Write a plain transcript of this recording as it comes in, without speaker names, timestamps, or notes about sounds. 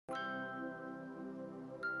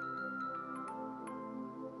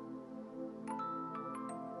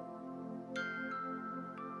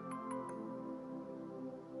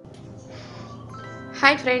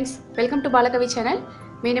Hi friends, welcome to BALA channel.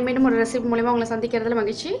 மீண்டும் ஒரு recipe மூலமா உங்களை சந்திக்கிறதுல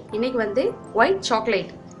மகிழ்ச்சி. இன்னைக்கு வந்து ஒயிட்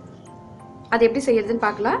சாக்லேட் அது எப்படி செய்யறதுன்னு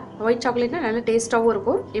பார்க்கலாம். ஒயிட் சாக்லேட்னா நல்ல டேஸ்டாவும்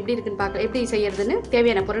இருக்கும். எப்படி இருக்குன்னு பார்க்கலாம். எப்படி செய்யறதுன்னு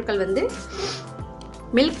தேவையான பொருட்கள் வந்து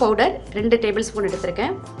மில்க் பவுடர் 2 டேபிள்ஸ்பூன்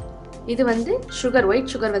எடுத்துர்க்கேன். இது வந்து சுகர்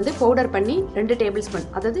ஒயிட் சுகர் வந்து பவுடர் பண்ணி 2 டேபிள்ஸ்பூன்.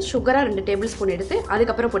 அதாவது சுகரா 2 டேபிள்ஸ்பூன் எடுத்து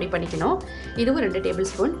அதுக்கு அப்புறம் பொடி பண்ணிக்கணும். இதுவும் 2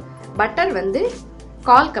 டேபிள்ஸ்பூன். பட்டர் வந்து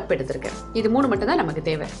 1/4 கப் எடுத்துர்க்கேன். இது மூணு மட்டும் தான் நமக்கு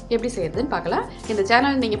தேவை. எப்படி செய்யறதுன்னு பார்க்கலாம். இந்த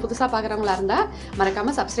சேனல் நீங்க புதுசா பார்க்கறவங்களா இருந்தா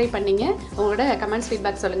மறக்காம Subscribe பண்ணீங்க. உங்களோட கமெண்ட்ஸ்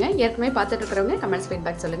ஃபீட்பேக் சொல்லுங்க. ஏற்கனவே பார்த்துட்டு இருக்கறவங்க கமெண்ட்ஸ்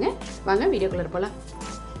ஃபீட்பேக் சொல்லுங்க. வாங்க வீடியோக்குள்ள போலாம்.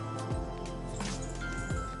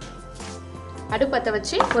 அடுப்பு பத்த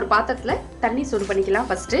வச்சு ஒரு பாத்திரத்துல தண்ணி சூடு பண்ணிக்கலாம்.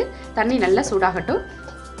 ஃபர்ஸ்ட் தண்ணி நல்லா சூடாகட்டும்.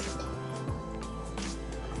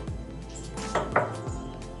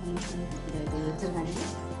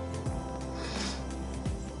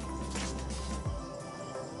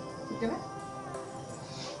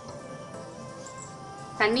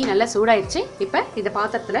 தண்ணி நல்லா சூடாயிடுச்சு. இப்போ இந்த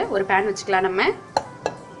பாத்திரத்துல ஒரு pan வச்சுக்கலாம். நம்ம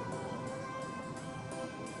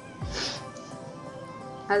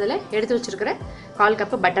அதுல எடுத்து வச்சிருக்கிற 1/4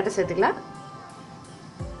 கப் பட்டரை சேர்த்துக்கலாம்.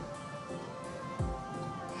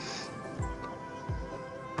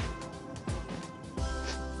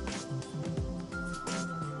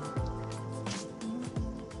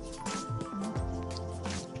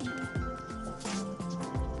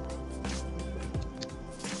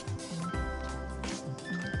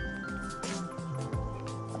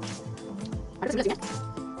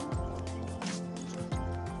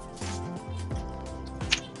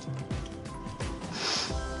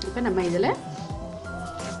 இப்போ நம்ம இதுல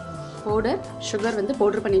பவுடர் சுகர் வந்து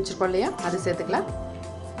பவுடர் பண்ணி வச்சிருக்கோம் இல்லையா, அது சேர்த்துக்கலாம்.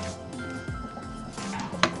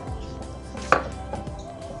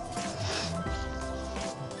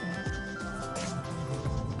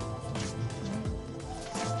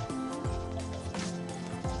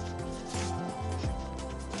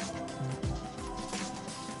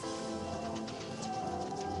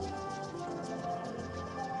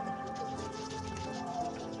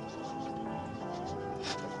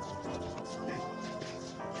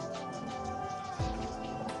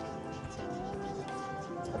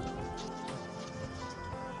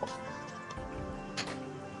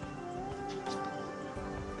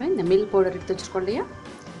 இந்த மில்க் பவுடர் எடுத்து வச்சிருக்கோம் இல்லையா,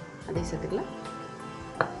 அதை சேர்த்துக்கலாம்.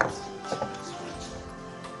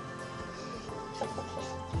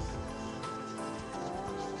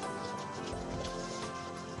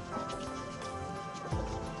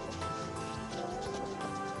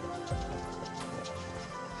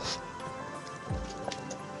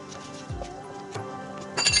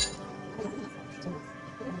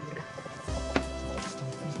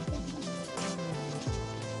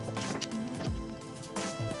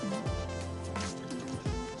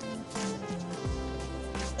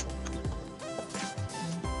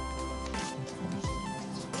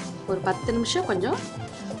 ஒரு 10 நிமிஷம் கொஞ்சம்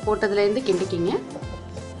போட்டதுலேருந்து கிண்டிக்கிங்க.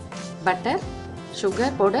 Butter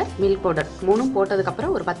sugar powder milk powder மூணும்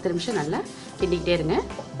போட்டதுக்கப்புறம் ஒரு 10 நிமிஷம் நல்லா கிண்டிக்கிட்டே இருங்க.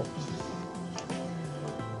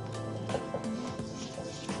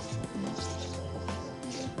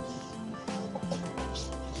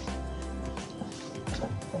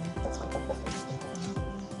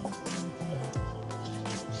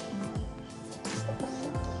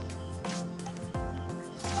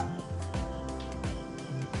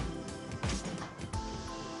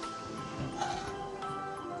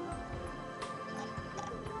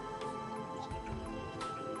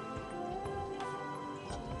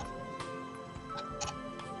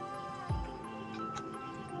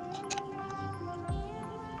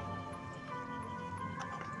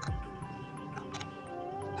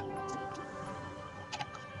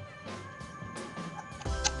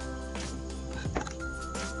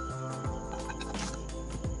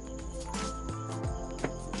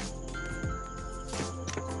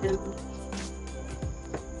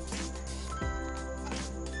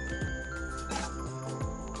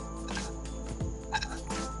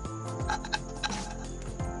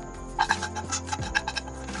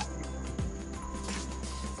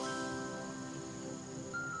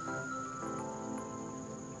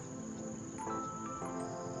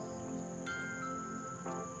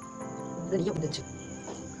 ரெடியாக வந்துச்சு.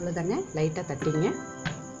 அவ்வளோதாங்க, லைட்டாக தட்டிங்க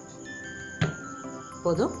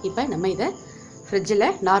போதும். இப்போ நம்ம இதை ஃப்ரிட்ஜில்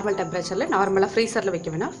நார்மல் டெம்பரேச்சரில் நார்மலாக ஃப்ரீசரில் வைக்க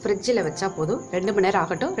வேணாம், ஃப்ரிட்ஜில் வச்சா போதும். 2 மணி நேரம்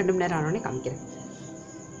ஆகட்டும். 2 மணி நேரம் ஆனோடனே காமிக்கிறேன்.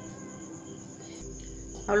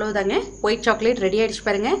 அவ்வளோதாங்க, ஒயிட் சாக்லேட் ரெடி ஆகிடுச்சு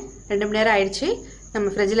பாருங்கள். 2 மணி நேரம் ஆயிடுச்சு.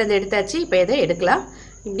 நம்ம ஃப்ரிட்ஜிலேருந்து எடுத்தாச்சு. இப்போ இதை எடுக்கலாம்.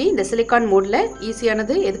 இப்படி இந்த சிலிக்கான் மோடில்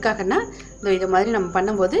ஈஸியானது எதுக்காகனா, இந்த இது மாதிரி நம்ம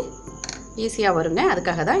பண்ணும்போது ஈஸியாக வருங்க.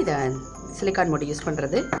 அதுக்காக தான் இதை சிலிக்கான் மோடு யூஸ்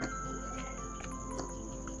பண்ணுறது.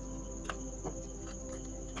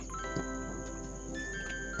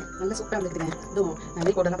 நல்ல சூப்பராக வந்துருக்குங்க. இதுவும்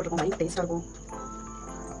நிறைய கோடெல்லாம் போட்டுருக்கோம், பயங்கர டேஸ்ட்டாக இருக்கும்.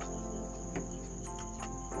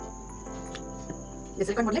 இந்த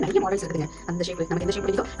சிலிக்கான் மோட்ல நிறைய மாடல்ஸ் இருக்குதுங்க. அந்த ஷேப் நமக்கு எந்த ஷேப்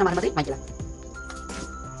பிடிக்குதோ நம்ம அந்த மாதிரி வாங்கிக்கலாம்.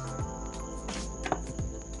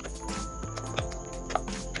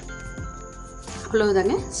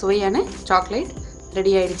 அவ்வளவுதாங்க, சுவையான சாக்லேட்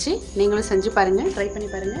ரெடி ஆயிடுச்சு. நீங்களும் செஞ்சு பாருங்கள், ட்ரை பண்ணி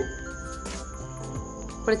பாருங்கள்.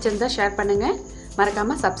 பிடிச்சிருந்தா ஷேர் பண்ணுங்கள்,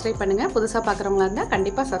 மறக்காமல் சப்ஸ்கிரைப் பண்ணுங்கள். புதுசாக பார்க்குறவங்களா இருந்தால்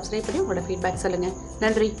கண்டிப்பாக சப்ஸ்கிரைப் பண்ணி உங்களோட ஃபீட்பேக் சொல்லுங்கள்.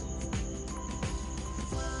 நன்றி.